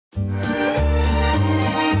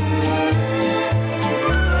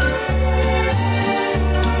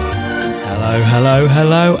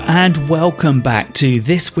and welcome back to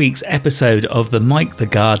this week's episode of the Mike the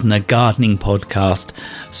Gardener Gardening Podcast,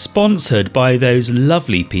 sponsored by those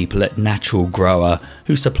lovely people at Natural Grower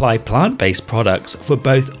who supply plant-based products for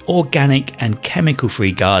both organic and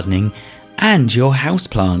chemical-free gardening and your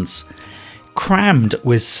houseplants. Crammed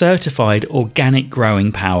with certified organic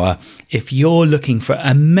growing power, if you're looking for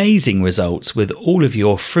amazing results with all of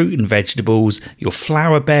your fruit and vegetables, your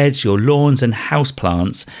flower beds, your lawns and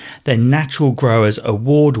houseplants, then Natural Grower's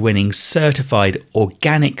award-winning certified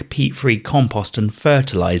organic peat-free compost and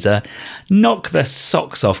fertiliser knock the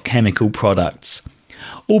socks off chemical products.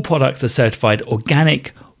 All products are certified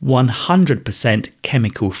organic, 100%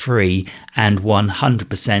 chemical-free and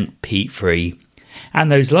 100% peat-free.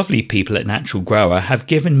 And those lovely people at Natural Grower have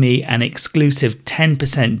given me an exclusive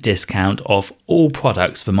 10% discount off all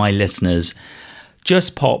products for my listeners.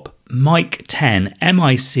 Just pop Mike10,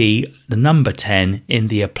 M-I-C, the number 10, in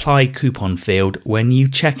the apply coupon field when you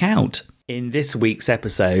check out. In this week's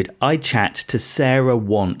episode, I chat to Sarah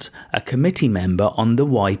Want, a committee member on the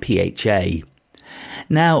YPHA.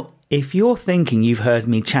 Now, if you're thinking you've heard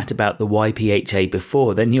me chat about the YPHA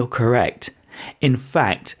before, then you're correct. In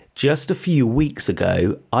fact, just a few weeks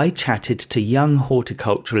ago, I chatted to young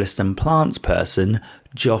horticulturalist and plants person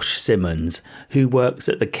Josh Simmons, who works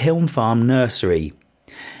at the Kiln Farm Nursery.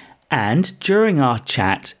 And during our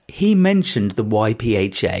chat, he mentioned the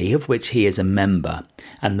YPHA, of which he is a member.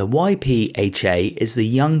 And the YPHA is the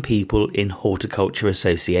Young People in Horticulture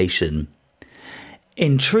Association.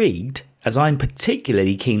 Intrigued, as I'm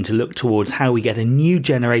particularly keen to look towards how we get a new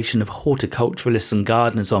generation of horticulturalists and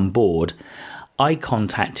gardeners on board, I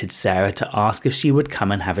contacted Sarah to ask if she would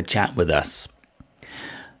come and have a chat with us.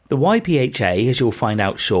 The YPHA, as you'll find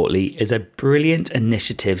out shortly, is a brilliant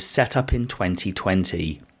initiative set up in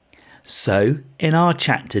 2020. So, in our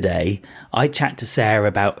chat today, I chat to Sarah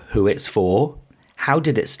about who it's for, how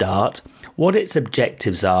did it start, what its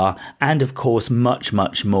objectives are, and of course much,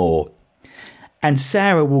 much more. And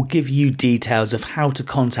Sarah will give you details of how to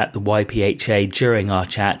contact the YPHA during our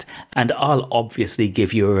chat, and I'll obviously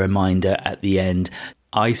give you a reminder at the end.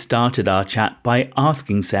 I started our chat by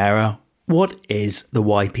asking Sarah, what is the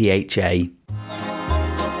YPHA?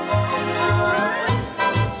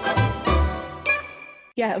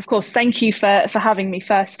 Yeah, of course. Thank you for having me,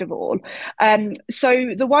 first of all.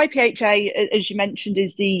 So the YPHA, as you mentioned,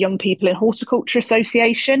 is the Young People in Horticulture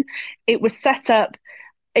Association. It was set up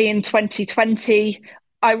in 2020,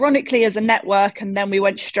 ironically as a network, and then we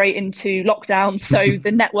went straight into lockdown, so the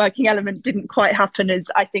networking element didn't quite happen as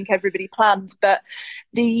I think everybody planned. But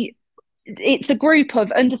it's a group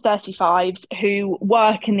of under 35s who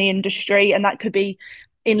work in the industry, and that could be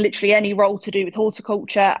in literally any role to do with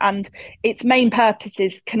horticulture, and its main purpose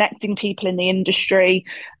is connecting people in the industry,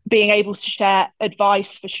 being able to share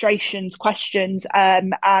advice, frustrations, questions,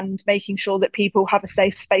 and making sure that people have a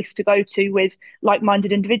safe space to go to with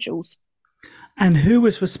like-minded individuals. And who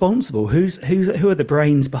was responsible? Who are the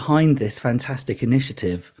brains behind this fantastic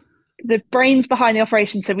initiative? The brains behind the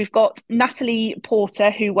operation. So we've got Natalie Porter,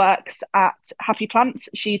 who works at Happy Plants.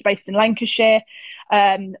 She's based in Lancashire.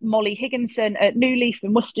 Molly Higginson at New Leaf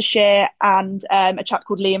in Worcestershire, and a chap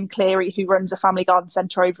called Liam Cleary, who runs a family garden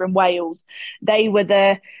centre over in Wales. They were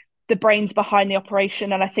the brains behind the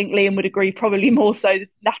operation, and I think Liam would agree, probably more so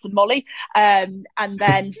Nat and Molly. And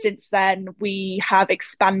then since then, we have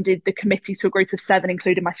expanded the committee to a group of 7,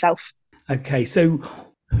 including myself. Okay, so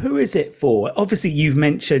who is it for? Obviously, you've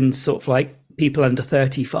mentioned sort of like people under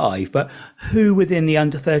 35, but who within the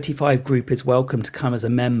under 35 group is welcome to come as a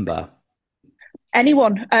member?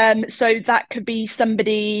 Anyone. So that could be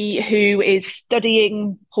somebody who is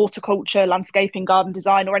studying horticulture, landscaping, garden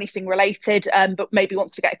design, or anything related, but maybe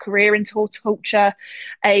wants to get a career into horticulture,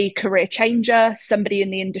 a career changer, somebody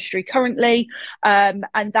in the industry currently. And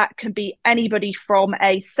that can be anybody from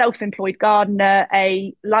a self-employed gardener,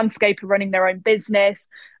 a landscaper running their own business,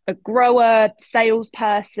 a grower,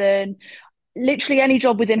 salesperson, literally any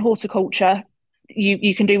job within horticulture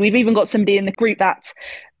you can do. We've even got somebody in the group that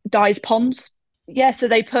dyes ponds. Yeah, so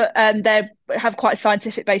they have quite a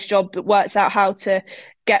scientific based job that works out how to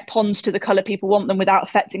get ponds to the colour people want them without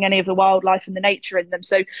affecting any of the wildlife and the nature in them.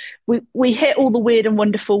 So we hit all the weird and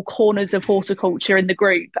wonderful corners of horticulture in the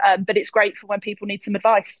group, but it's great for when people need some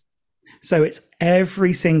advice. So it's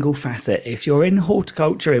every single facet. If you're in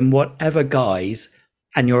horticulture in whatever guise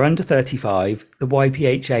and you're under 35, the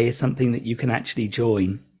YPHA is something that you can actually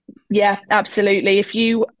join. Yeah, absolutely. If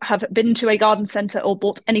you have been to a garden centre or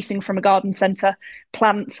bought anything from a garden centre,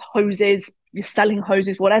 plants, hoses, you're selling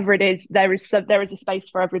hoses, whatever it is, there is a space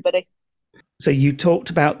for everybody. So you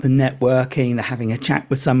talked about the networking, the having a chat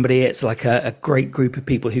with somebody. It's like a great group of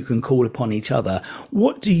people who can call upon each other.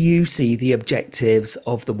 What do you see the objectives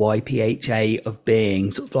of the YPHA of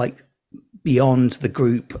being, sort of like beyond the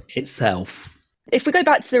group itself? If we go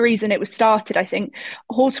back to the reason it was started, I think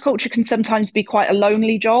horticulture can sometimes be quite a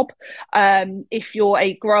lonely job. If you're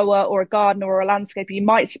a grower or a gardener or a landscaper, you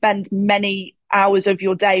might spend many hours of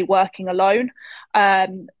your day working alone,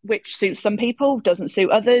 which suits some people, doesn't suit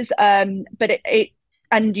others. But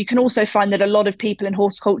and you can also find that a lot of people in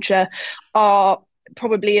horticulture are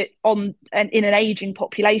probably in an aging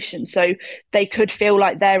population, so they could feel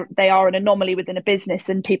like they are an anomaly within a business,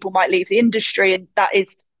 and people might leave the industry, and that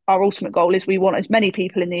is our ultimate goal. Is we want as many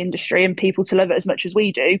people in the industry and people to love it as much as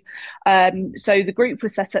we do. So the group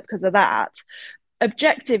was set up because of that.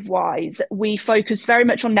 Objective wise, we focus very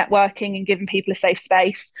much on networking and giving people a safe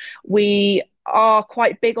space. We are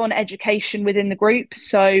quite big on education within the group.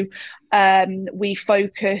 So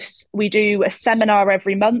we do a seminar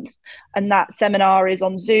every month, and that seminar is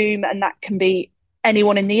on Zoom, and that can be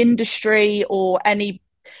anyone in the industry or anybody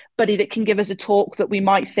that can give us a talk that we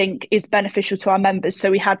might think is beneficial to our members.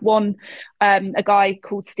 So we had one, a guy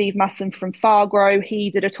called Steve Masson from Fargrow.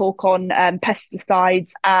 He did a talk on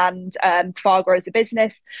pesticides and Fargrow as a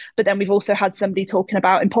business. But then we've also had somebody talking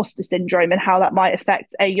about imposter syndrome and how that might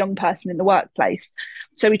affect a young person in the workplace.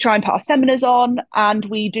 So we try and put our seminars on, and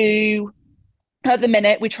we do, at the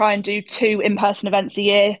minute, we try and do 2 in-person events a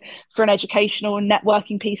year for an educational and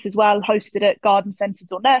networking piece as well, hosted at garden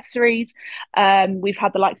centres or nurseries. We've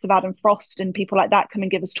had the likes of Adam Frost and people like that come and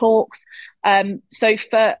give us talks. So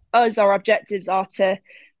for us, our objectives are to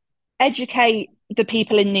educate the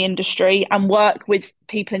people in the industry and work with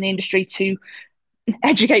people in the industry to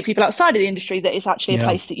educate people outside of the industry that it's actually a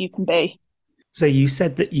place that you can be. So you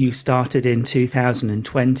said that you started in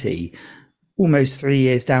 2020. Almost 3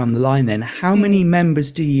 years down the line then, how many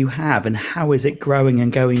members do you have and how is it growing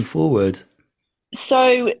and going forward?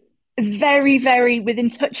 So very, very within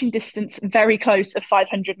touching distance, very close of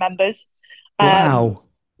 500 members. Wow.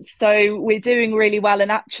 So we're doing really well.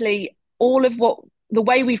 And actually all of the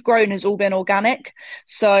way we've grown has all been organic.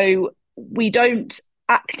 So we don't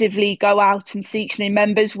actively go out and seek new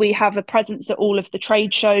members. We have a presence at all of the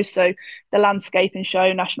trade shows. So the Landscaping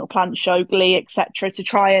Show, National Plant Show, GLE, etc., to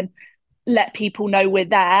try and let people know we're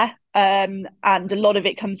there, and a lot of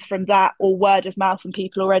it comes from that or word of mouth and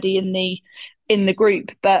people already in the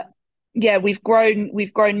group. But yeah, we've grown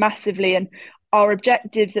massively, and our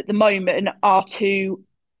objectives at the moment are to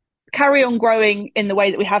carry on growing in the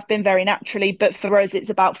way that we have been, very naturally. But for us,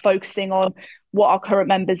 it's about focusing on what our current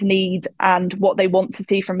members need and what they want to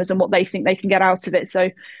see from us and what they think they can get out of it.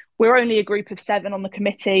 So we're only a group of 7 on the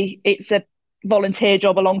committee. It's a volunteer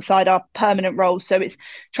job alongside our permanent roles, so it's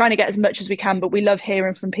trying to get as much as we can, but we love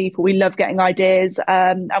hearing from people, we love getting ideas,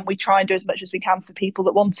 and we try and do as much as we can for people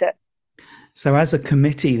that want it. So as a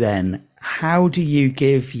committee then, how do you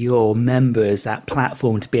give your members that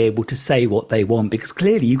platform to be able to say what they want? Because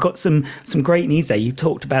clearly you've got some great needs there. You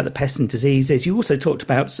talked about the pests and diseases, you also talked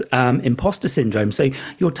about imposter syndrome, so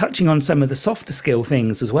you're touching on some of the softer skill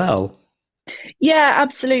things as well. Yeah,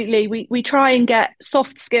 absolutely. We try and get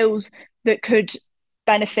soft skills that could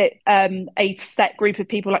benefit a set group of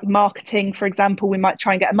people, like marketing, for example. We might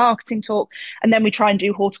try and get a marketing talk, and then we try and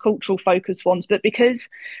do horticultural focused ones. But because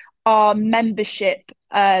our membership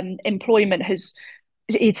employment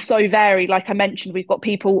it's so varied, like I mentioned, we've got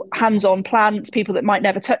people hands-on plants, people that might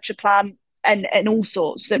never touch a plant, and all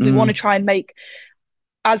sorts, that we want to try and make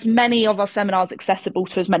as many of our seminars accessible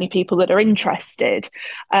to as many people that are interested.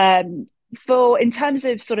 In terms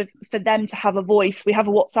of sort of for them to have a voice, we have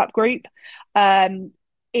a WhatsApp group.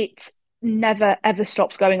 It never ever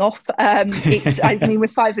stops going off. I mean,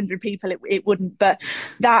 with 500 people, it wouldn't, but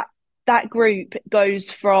that group goes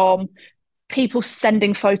from people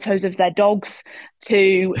sending photos of their dogs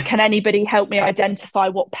to, can anybody help me identify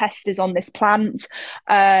what pest is on this plant?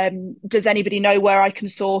 Does anybody know where I can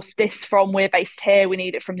source this from? We're based here, we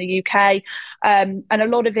need it from the UK. And a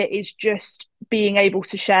lot of it is just being able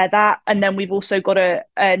to share that. And then we've also got an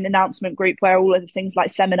announcement group where all of the things like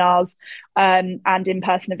seminars and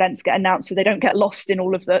in-person events get announced, so they don't get lost in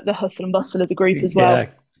all of the hustle and bustle of the group as well.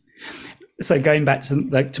 So going back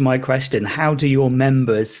to my question, how do your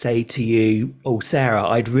members say to you, oh, Sarah,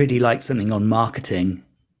 I'd really like something on marketing?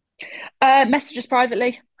 Messages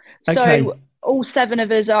privately. Okay. So all 7 of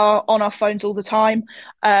us are on our phones all the time.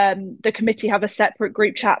 The committee have a separate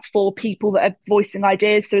group chat for people that are voicing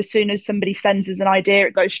ideas. So as soon as somebody sends us an idea,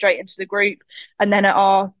 it goes straight into the group. And then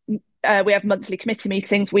at we have monthly committee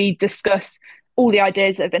meetings. We discuss all the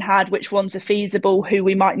ideas that have been had, which ones are feasible, who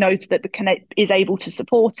we might know that is able to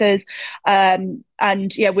support us.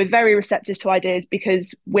 And yeah, we're very receptive to ideas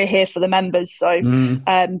because we're here for the members. So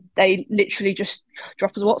they literally just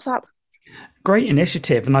drop us a WhatsApp. Great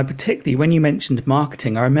initiative. And I particularly, when you mentioned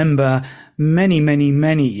marketing, I remember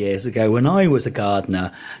many years ago when I was a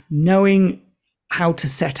gardener, knowing how to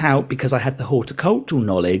set out, because I had the horticultural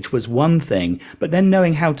knowledge, was one thing, but then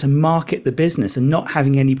knowing how to market the business and not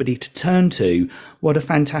having anybody to turn to, what a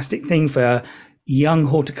fantastic thing for young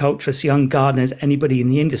horticulturists, young gardeners, anybody in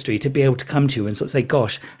the industry to be able to come to you and sort of say,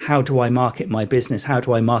 gosh, how do I market my business? How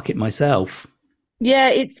do I market myself? Yeah,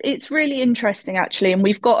 it's really interesting, actually. And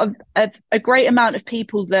we've got a great amount of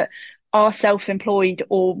people that are self-employed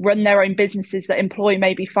or run their own businesses that employ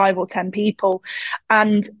maybe 5 or 10 people.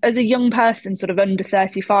 And as a young person, sort of under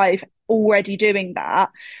 35, already doing that,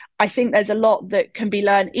 I think there's a lot that can be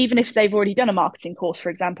learned, even if they've already done a marketing course, for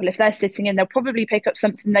example. If they're sitting in, they'll probably pick up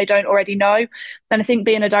something they don't already know. And I think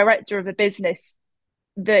being a director of a business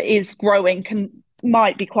that is growing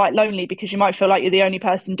might be quite lonely, because you might feel like you're the only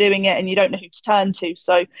person doing it and you don't know who to turn to.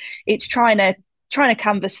 So it's trying to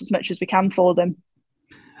canvass as much as we can for them.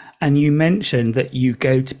 And you mentioned that you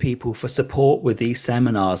go to people for support with these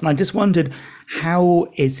seminars. And I just wondered, how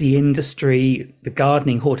is the industry, the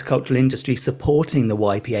gardening horticultural industry, supporting the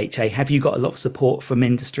YPHA? Have you got a lot of support from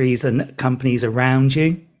industries and companies around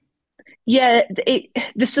you? Yeah,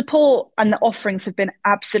 the support and the offerings have been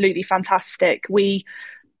absolutely fantastic. We've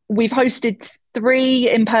hosted 3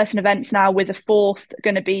 in-person events now, with a 4th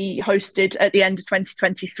going to be hosted at the end of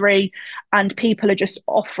 2023. And people are just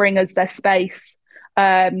offering us their space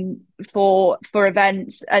for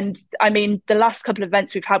events. And I mean, the last couple of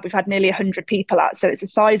events we've had nearly 100 people at, so it's a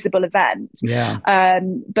sizable event. Yeah.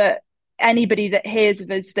 But anybody that hears of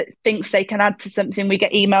us that thinks they can add to something, we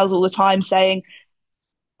get emails all the time saying,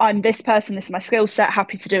 I'm this person, this is my skill set,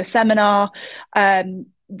 happy to do a seminar.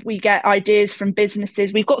 We get ideas from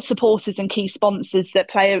businesses. We've got supporters and key sponsors that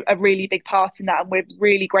play a really big part in that, and we're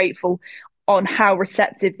really grateful on how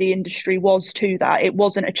receptive the industry was to that. It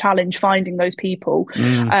wasn't a challenge finding those people.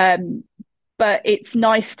 But it's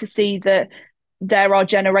nice to see that there are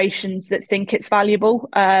generations that think it's valuable,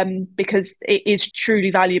 because it is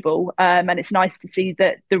truly valuable. And it's nice to see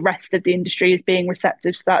that the rest of the industry is being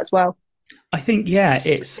receptive to that as well. I think, yeah,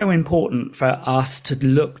 it's so important for us to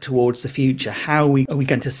look towards the future. How are we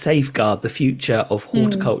going to safeguard the future of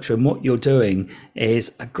horticulture? And what you're doing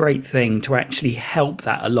is a great thing to actually help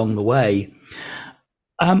that along the way.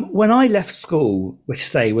 When I left school, which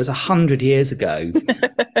say was 100 years ago,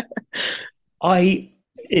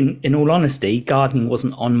 in all honesty, gardening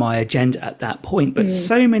wasn't on my agenda at that point. But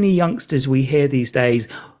so many youngsters we hear these days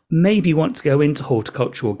maybe want to go into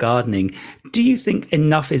horticultural gardening. Do you think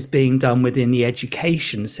enough is being done within the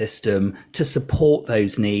education system to support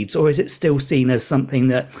those needs? Or is it still seen as something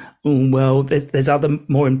that, there's other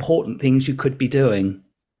more important things you could be doing?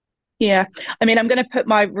 Yeah, I mean, I'm going to put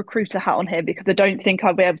my recruiter hat on here, because I don't think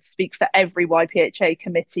I'll be able to speak for every YPHA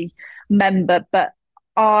committee member, but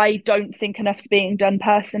I don't think enough's being done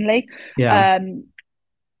personally. Yeah.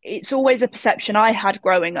 It's always a perception I had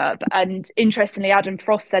growing up. And interestingly, Adam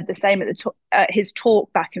Frost said the same at his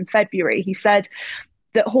talk back in February. He said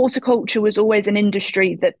that horticulture was always an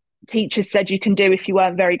industry that teachers said you can do if you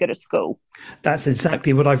weren't very good at school. That's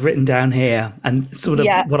exactly what I've written down here, and sort of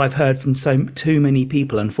what I've heard from too many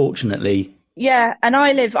people, unfortunately. Yeah, and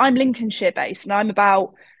I'm Lincolnshire based, and I'm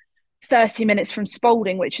about 30 minutes from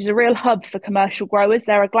Spalding, which is a real hub for commercial growers.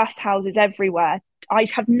 There are glass houses everywhere. I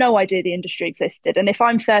had no idea the industry existed. And if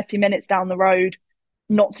I'm 30 minutes down the road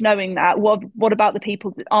not knowing that, what about the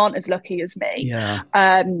people that aren't as lucky as me? Yeah.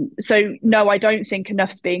 So no, I don't think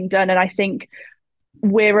enough's being done. And I think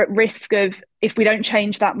we're at risk of, if we don't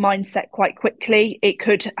change that mindset quite quickly, it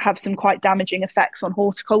could have some quite damaging effects on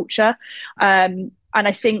horticulture. And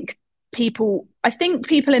I think people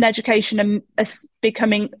in education are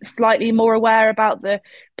becoming slightly more aware about the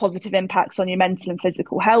positive impacts on your mental and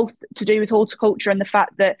physical health to do with horticulture, and the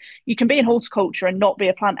fact that you can be in horticulture and not be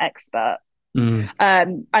a plant expert.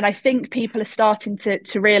 And I think people are starting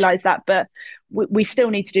to realise that, but we still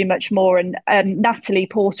need to do much more. And Natalie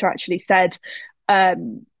Porter actually said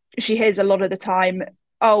she hears a lot of the time,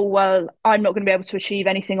 oh, well, I'm not going to be able to achieve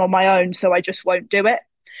anything on my own, so I just won't do it.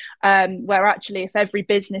 Where actually, if every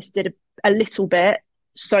business did a little bit,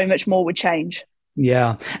 so much more would change.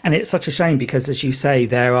 Yeah. And it's such a shame, because, as you say,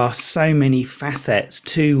 there are so many facets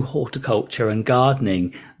to horticulture and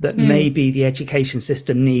gardening that maybe the education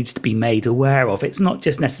system needs to be made aware of. It's not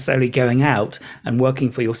just necessarily going out and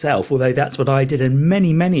working for yourself, although that's what I did, and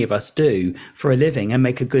many of us do for a living and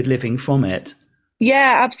make a good living from it.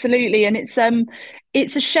 Yeah, absolutely. And it's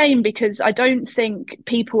a shame because I don't think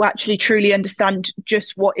people actually truly understand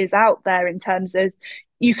just what is out there in terms of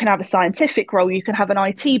you can have a scientific role, you can have an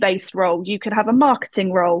IT based role, you can have a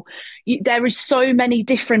marketing role. There is so many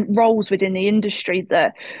different roles within the industry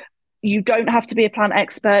that you don't have to be a plant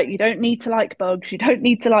expert. You don't need to like bugs. You don't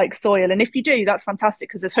need to like soil. And if you do, that's fantastic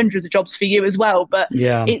because there's hundreds of jobs for you as well. But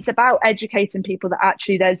Yeah. it's about educating people that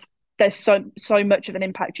actually there's so much of an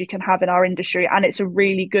impact you can have in our industry, and it's a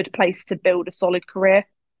really good place to build a solid career.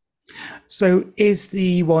 So is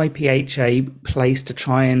the YPHA place to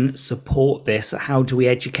try and support this? How do we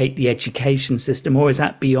educate the education system, or is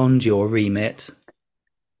that beyond your remit?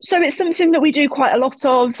 So it's something that we do quite a lot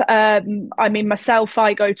of. I mean, myself,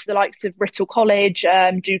 I go to the likes of Writtle College,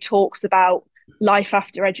 do talks about life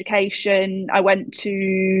after education. I went to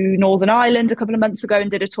Northern Ireland a couple of months ago and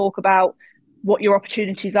did a talk about what your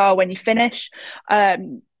opportunities are when you finish.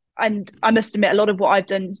 And I must admit, a lot of what I've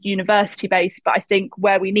done is university based, but I think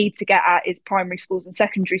where we need to get at is primary schools and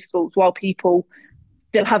secondary schools while people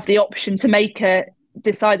still have the option to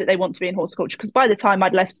decide that they want to be in horticulture. Because by the time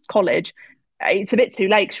I'd left college, it's a bit too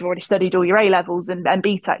late because you've already studied all your A levels and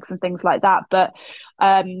BTECs and things like that. But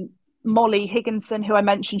Molly Higginson, who I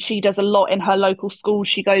mentioned, she does a lot in her local school.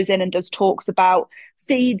 She goes in and does talks about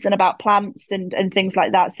seeds and about plants and things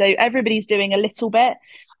like that. So everybody's doing a little bit.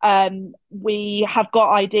 We have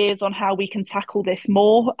got ideas on how we can tackle this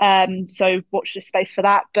more. So watch this space for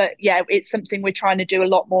that. But yeah, it's something we're trying to do a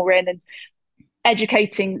lot more in and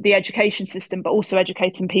educating the education system, but also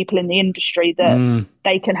educating people in the industry that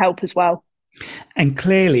they can help as well. And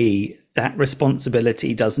clearly, that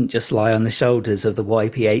responsibility doesn't just lie on the shoulders of the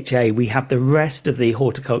YPHA. We have the rest of the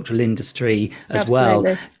horticultural industry as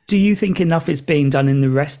Absolutely. well. Do you think enough is being done in the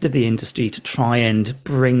rest of the industry to try and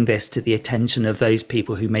bring this to the attention of those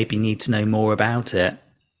people who maybe need to know more about it?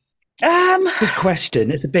 Big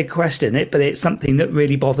question. It's a big question, but it's something that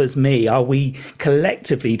really bothers me. Are we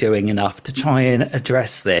collectively doing enough to try and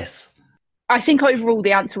address this? I think overall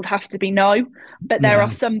the answer would have to be no, but there Yeah,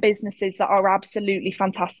 are some businesses that are absolutely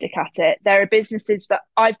fantastic at it. There are businesses that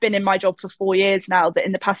I've been in my job for 4 years now that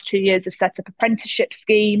in the past 2 years have set up apprenticeship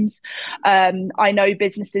schemes. I know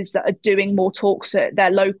businesses that are doing more talks at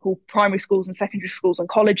their local primary schools and secondary schools and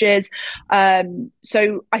colleges.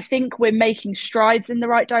 So I think we're making strides in the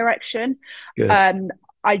right direction. good.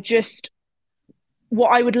 I just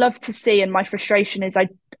what I would love to see, and my frustration is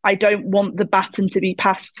I don't want the baton to be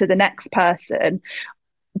passed to the next person.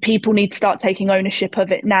 People need to start taking ownership of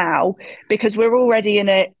it now because we're already in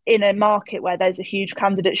a market where there's a huge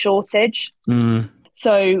candidate shortage.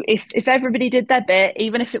 So if everybody did their bit,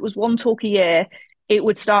 even if it was one talk a year, it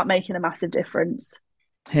would start making a massive difference.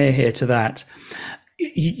 Here to that.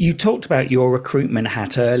 You talked about your recruitment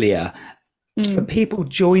hat earlier. For people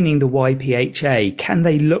joining the YPHA, can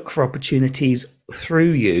they look for opportunities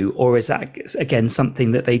through you, or is that again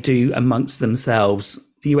something that they do amongst themselves?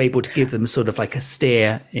 Are you able to give them sort of like a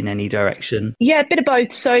steer in any direction? Yeah, a bit of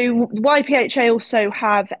both. So YPHA also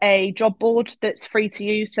have a job board that's free to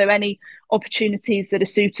use. So any opportunities that are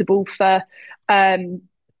suitable for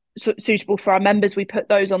our members, we put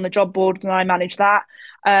those on the job board, and I manage that.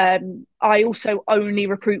 I also only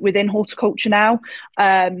recruit within horticulture now,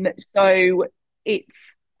 so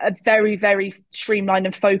it's a very, very streamlined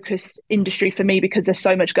and focused industry for me because there's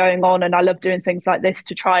so much going on, and I love doing things like this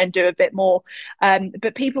to try and do a bit more.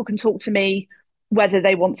 But people can talk to me whether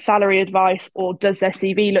they want salary advice or does their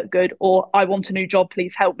CV look good or I want a new job,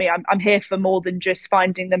 please help me. I'm here for more than just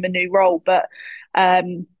finding them a new role, but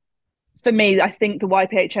for me, I think the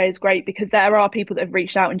YPHA is great because there are people that have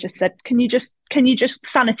reached out and just said, can you just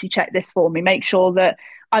sanity check this for me? Make sure that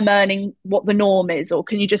I'm earning what the norm is, or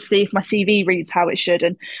can you just see if my CV reads how it should?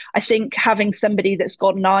 And I think having somebody that's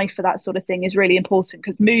got an eye for that sort of thing is really important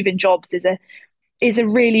because moving jobs is a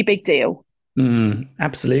really big deal.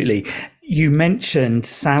 Absolutely. You mentioned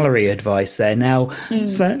salary advice there. Now,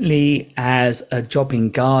 certainly as a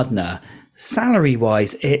jobbing gardener, salary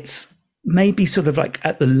wise, it's maybe sort of like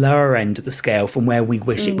at the lower end of the scale from where we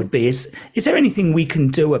wish it would be. Is there anything we can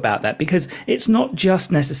do about that? Because it's not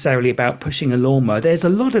just necessarily about pushing a lawnmower. There's a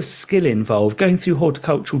lot of skill involved. Going through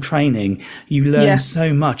horticultural training, you learn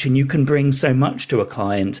so much and you can bring so much to a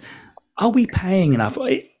client. Are we paying enough?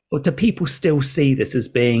 Or do people still see this as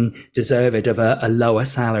being deserved of a lower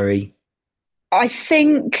salary? I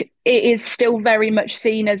think it is still very much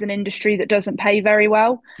seen as an industry that doesn't pay very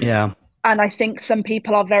well. Yeah. And I think some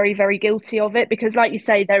people are very, very guilty of it because, like you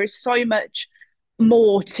say, there is so much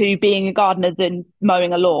more to being a gardener than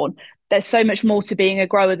mowing a lawn. there's so much more to being a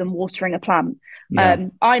grower than watering a plant. Yeah.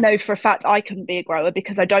 I know for a fact I couldn't be a grower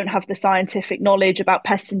because I don't have the scientific knowledge about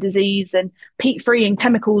pests and disease and peat free and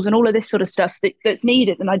chemicals and all of this sort of stuff that's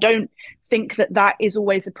needed. And I don't think that is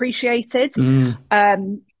always appreciated.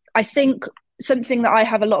 Mm. I think something that I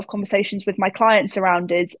have a lot of conversations with my clients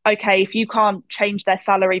around is, okay, if you can't change their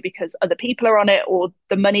salary because other people are on it or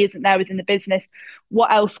the money isn't there within the business,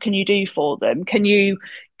 what else can you do for them? Can you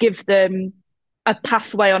give them a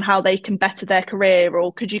pathway on how they can better their career,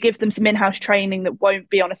 or could you give them some in-house training that won't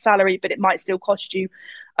be on a salary but it might still cost you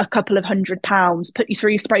a couple of £100, put you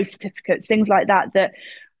through your spray certificates, things like that, that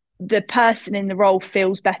the person in the role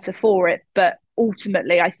feels better for it. But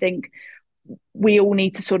ultimately I think we all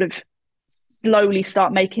need to sort of slowly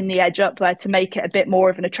start making the edge up there to make it a bit more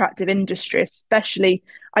of an attractive industry, especially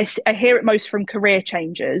I hear it most from career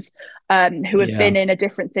changers who have been in a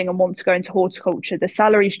different thing and want to go into horticulture. The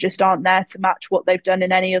salaries just aren't there to match what they've done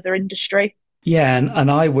in any other industry. Yeah, and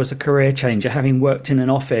I was a career changer, having worked in an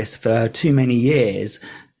office for too many years.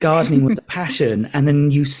 Gardening was a passion, and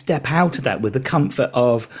then you step out of that with the comfort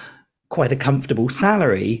of quite a comfortable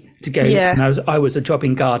salary to go. Yeah. And I was a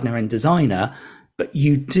jobbing gardener and designer, but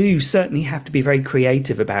you do certainly have to be very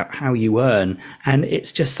creative about how you earn. And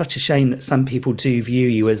it's just such a shame that some people do view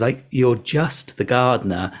you as like, you're just the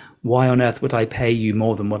gardener. Why on earth would I pay you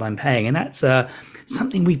more than what I'm paying? And that's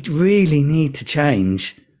something we really need to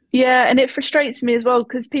change. Yeah, and it frustrates me as well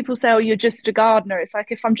because people say, oh, you're just a gardener. It's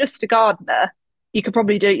like, if I'm just a gardener, you could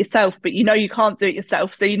probably do it yourself, but you know you can't do it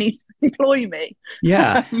yourself, so you need to employ me.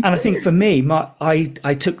 Yeah, and I think for me,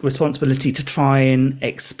 I took responsibility to try and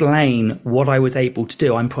explain what I was able to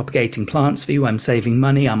do. I'm propagating plants for you, I'm saving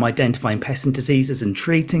money, I'm identifying pests and diseases and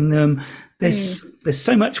treating them. There's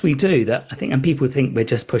so much we do that I think, and people think we're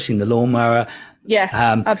just pushing the lawnmower,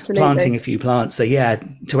 absolutely, planting a few plants. So yeah,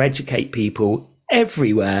 to educate people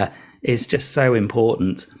everywhere is just so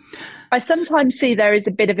important. I sometimes see there is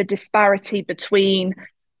a bit of a disparity between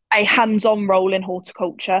a hands-on role in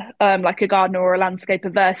horticulture, like a gardener or a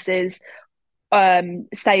landscaper, versus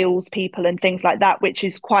sales people and things like that, which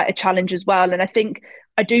is quite a challenge as well. And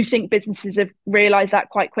I do think businesses have realised that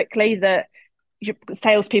quite quickly, that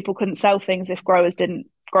salespeople couldn't sell things if growers didn't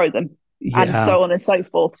grow them, and so on and so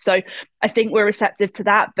forth. So I think we're receptive to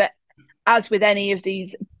that, but as with any of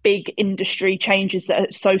these big industry changes that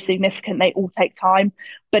are so significant, they all take time.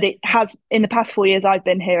 But it has, in the past 4 years I've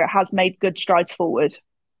been here, it has made good strides forward.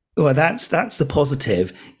 Well, that's the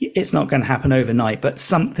positive. It's not going to happen overnight, but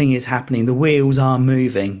something is happening. The wheels are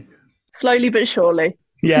moving. Slowly but surely.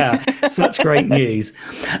 Yeah, such great news.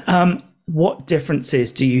 What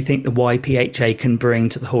differences do you think the YPHA can bring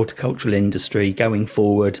to the horticultural industry going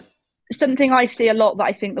forward? Something I see a lot that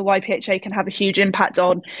I think the YPHA can have a huge impact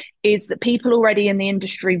on is that people already in the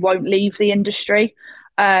industry won't leave the industry.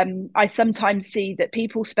 I sometimes see that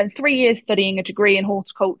people spend 3 years studying a degree in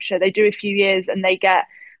horticulture, they do a few years and they get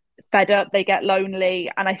fed up, they get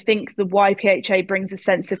lonely. And I think the YPHA brings a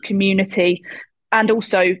sense of community, and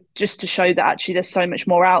also just to show that actually there's so much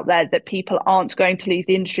more out there, that people aren't going to leave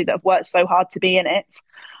the industry that have worked so hard to be in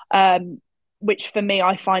it. Which for me,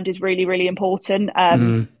 I find is really, really important.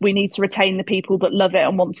 We need to retain the people that love it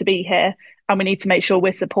and want to be here, and we need to make sure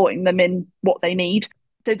we're supporting them in what they need.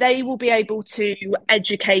 So they will be able to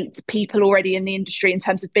educate people already in the industry in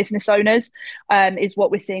terms of business owners, is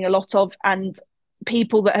what we're seeing a lot of. And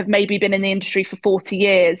people that have maybe been in the industry for 40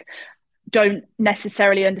 years don't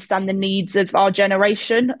necessarily understand the needs of our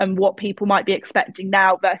generation and what people might be expecting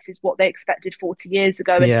now versus what they expected 40 years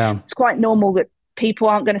ago. And it's quite normal that people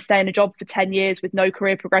aren't going to stay in a job for 10 years with no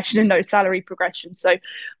career progression and no salary progression. So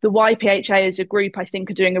the YPHA as a group, I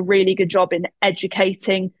think, are doing a really good job in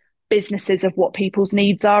educating businesses of what people's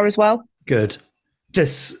needs are as well. Good.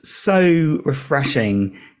 Just so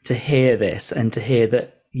refreshing to hear this, and to hear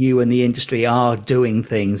that you and the industry are doing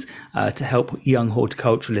things to help young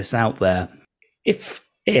horticulturalists out there. If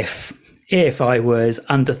I was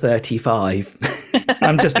under 35,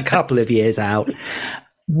 I'm just a couple of years out,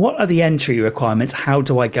 what are the entry requirements? How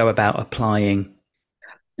do I go about applying?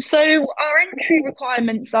 So our entry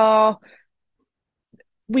requirements are,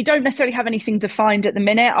 we don't necessarily have anything defined at the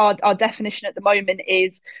minute. Our definition at the moment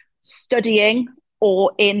is studying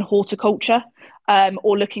or in horticulture,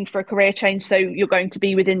 or looking for a career change. So you're going to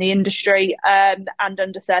be within the industry and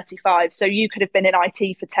under 35. So you could have been in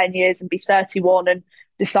IT for 10 years and be 31 and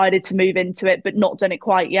decided to move into it, but not done it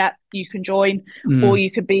quite yet. You can join, or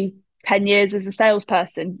you could be 10 years as a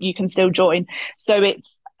salesperson, you can still join. So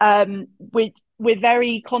it's we're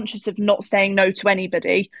very conscious of not saying no to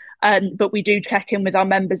anybody, but we do check in with our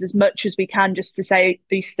members as much as we can, just to say,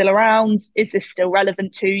 are you still around? Is this still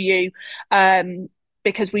relevant to you?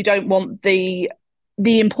 because we don't want the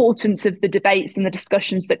importance of the debates and the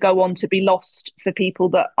discussions that go on to be lost for people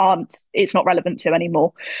that it's not relevant to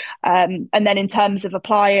anymore. And then in terms of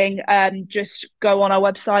applying, just go on our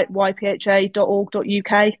website,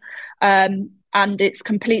 ypha.org.uk, and it's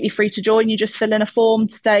completely free to join. You just fill in a form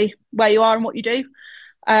to say where you are and what you do,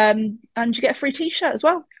 and you get a free t-shirt as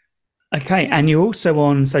well. Okay, and you're also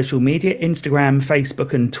on social media, Instagram,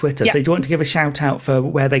 Facebook and Twitter. Yep. So do you want to give a shout out for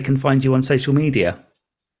where they can find you on social media?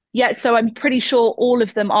 Yeah, so I'm pretty sure all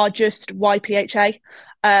of them are just YPHA.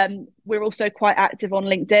 We're also quite active on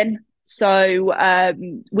LinkedIn. So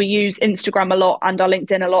we use Instagram a lot and our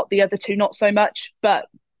LinkedIn a lot. The other two, not so much, but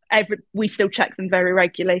we still check them very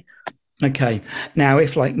regularly. Okay. Now,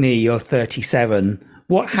 if like me, you're 37,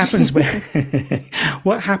 what happens when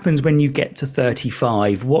what happens when you get to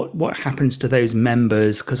 35? What happens to those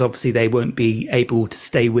members? Because obviously they won't be able to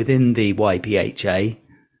stay within the YPHA.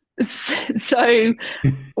 So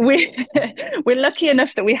we're lucky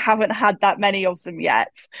enough that we haven't had that many of them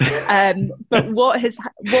yet. But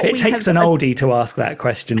it takes an oldie to ask that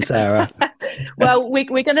question, Sarah. Well, we're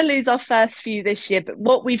going to lose our first few this year, but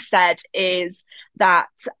what we've said is that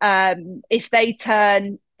if they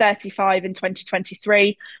turn 35 in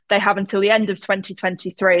 2023, they have until the end of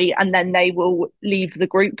 2023, and then they will leave the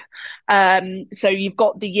group. So you've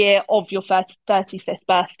got the year of your 35th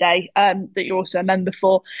birthday that you're also a member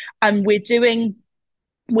for, and we're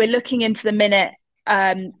looking into the minute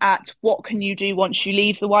at what can you do once you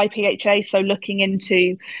leave the YPHA. So looking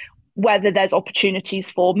into whether there's opportunities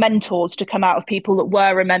for mentors to come out of people that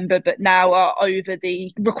were a member but now are over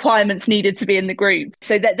the requirements needed to be in the group.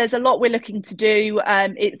 So there's a lot we're looking to do.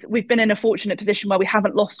 We've been in a fortunate position where we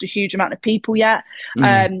haven't lost a huge amount of people yet.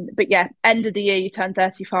 But yeah, end of the year, you turn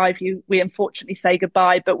 35, we unfortunately say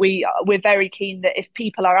goodbye. But we're very keen that if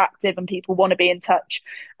people are active and people want to be in touch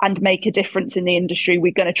and make a difference in the industry,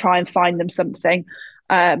 we're going to try and find them something.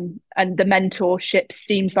 And the mentorship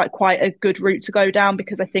seems like quite a good route to go down,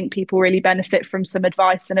 because I think people really benefit from some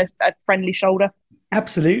advice and a friendly shoulder.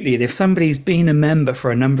 Absolutely. And if somebody's been a member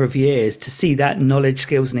for a number of years, to see that knowledge,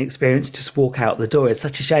 skills and experience just walk out the door, it's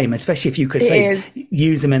such a shame, especially if you could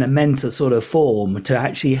use them in a mentor sort of form to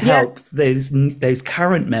actually help those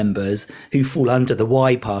current members who fall under the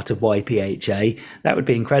Y part of YPHA. That would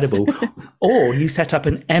be incredible. Or you set up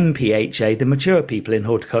an MPHA, the Mature People in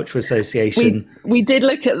Horticulture Association. We did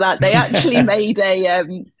look at that. They actually made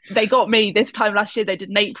they got me this time last year. They did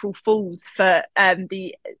an April Fools for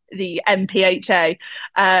the MPHA,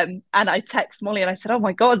 and I text Molly and I said, "Oh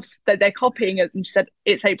my God, they're copying us!" And she said,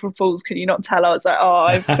 "It's April Fools. Can you not tell?" I was like, "Oh,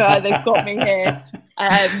 they've got me here."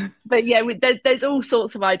 But yeah, there's all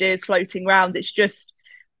sorts of ideas floating around. It's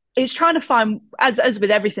trying to find, as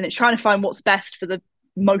with everything, it's trying to find what's best for the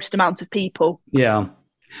most amount of people. Yeah.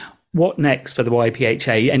 What next for the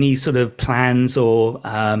YPHA? Any sort of plans or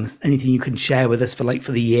anything you can share with us for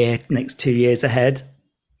the next 2 years ahead?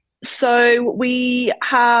 So we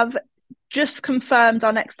have just confirmed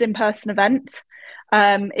our next in-person event.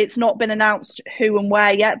 It's not been announced who and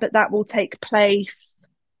where yet, but that will take place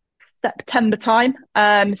September time.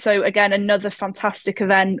 So again, another fantastic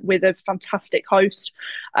event with a fantastic host.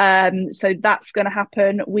 So that's going to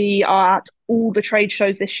happen. We are at all the trade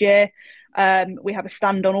shows this year. We have a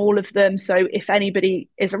stand on all of them. So if anybody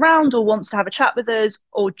is around or wants to have a chat with us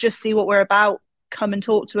or just see what we're about, come and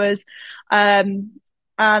talk to us.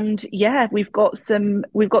 And yeah, we've got some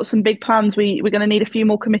big plans. We're going to need a few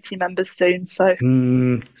more committee members soon. So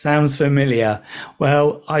sounds familiar.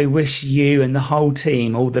 Well, I wish you and the whole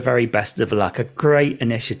team all the very best of luck. A great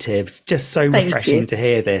initiative. It's just so refreshing to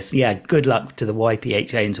hear this. Yeah, good luck to the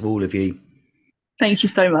YPHA and to all of you. Thank you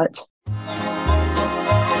so much.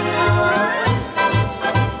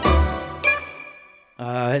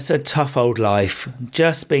 It's a tough old life.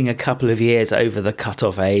 Just being a couple of years over the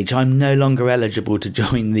cut-off age, I'm no longer eligible to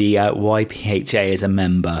join the YPHA as a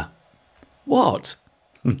member. What?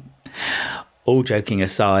 All joking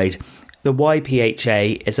aside, the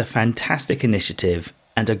YPHA is a fantastic initiative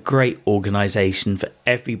and a great organisation for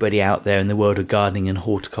everybody out there in the world of gardening and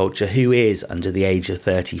horticulture who is under the age of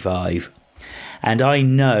 35. And I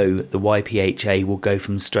know the YPHA will go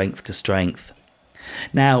from strength to strength.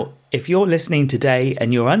 Now, if you're listening today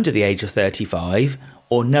and you're under the age of 35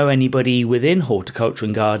 or know anybody within horticulture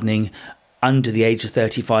and gardening under the age of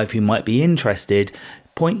 35 who might be interested,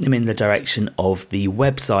 point them in the direction of the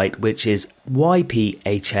website, which is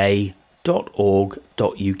ypha.org.uk,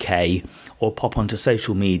 or pop onto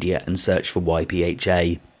social media and search for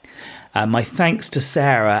YPHA. My thanks to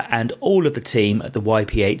Sarah and all of the team at the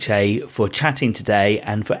YPHA for chatting today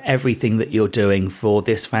and for everything that you're doing for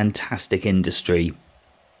this fantastic industry.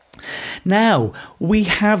 Now, we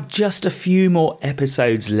have just a few more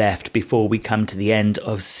episodes left before we come to the end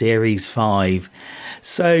of Series 5.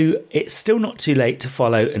 So it's still not too late to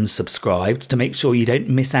follow and subscribe to make sure you don't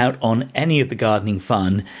miss out on any of the gardening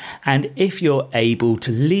fun. And if you're able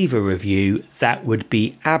to leave a review, that would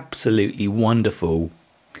be absolutely wonderful.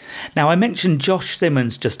 Now, I mentioned Josh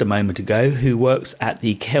Simmons just a moment ago, who works at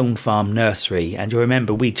the Kiln Farm Nursery, and you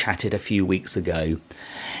remember we chatted a few weeks ago.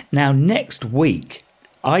 Now, next week,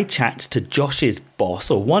 I chat to Josh's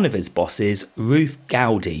boss, or one of his bosses, Ruth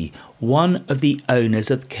Gowdy, one of the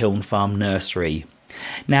owners of Kiln Farm Nursery.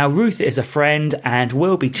 Now, Ruth is a friend, and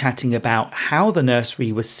we'll be chatting about how the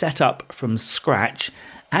nursery was set up from scratch,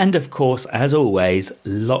 and of course, as always,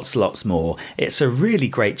 lots more. It's a really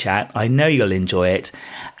great chat. I know you'll enjoy it,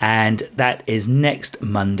 and that is next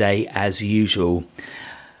Monday as usual.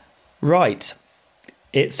 Right.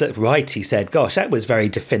 It's right, he said. Gosh, that was very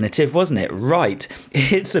definitive, wasn't it? Right.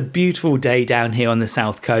 It's a beautiful day down here on the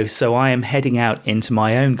south coast, so I am heading out into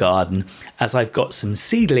my own garden as I've got some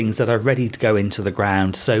seedlings that are ready to go into the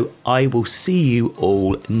ground. So I will see you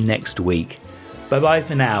all next week. Bye-bye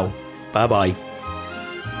for now. Bye-bye.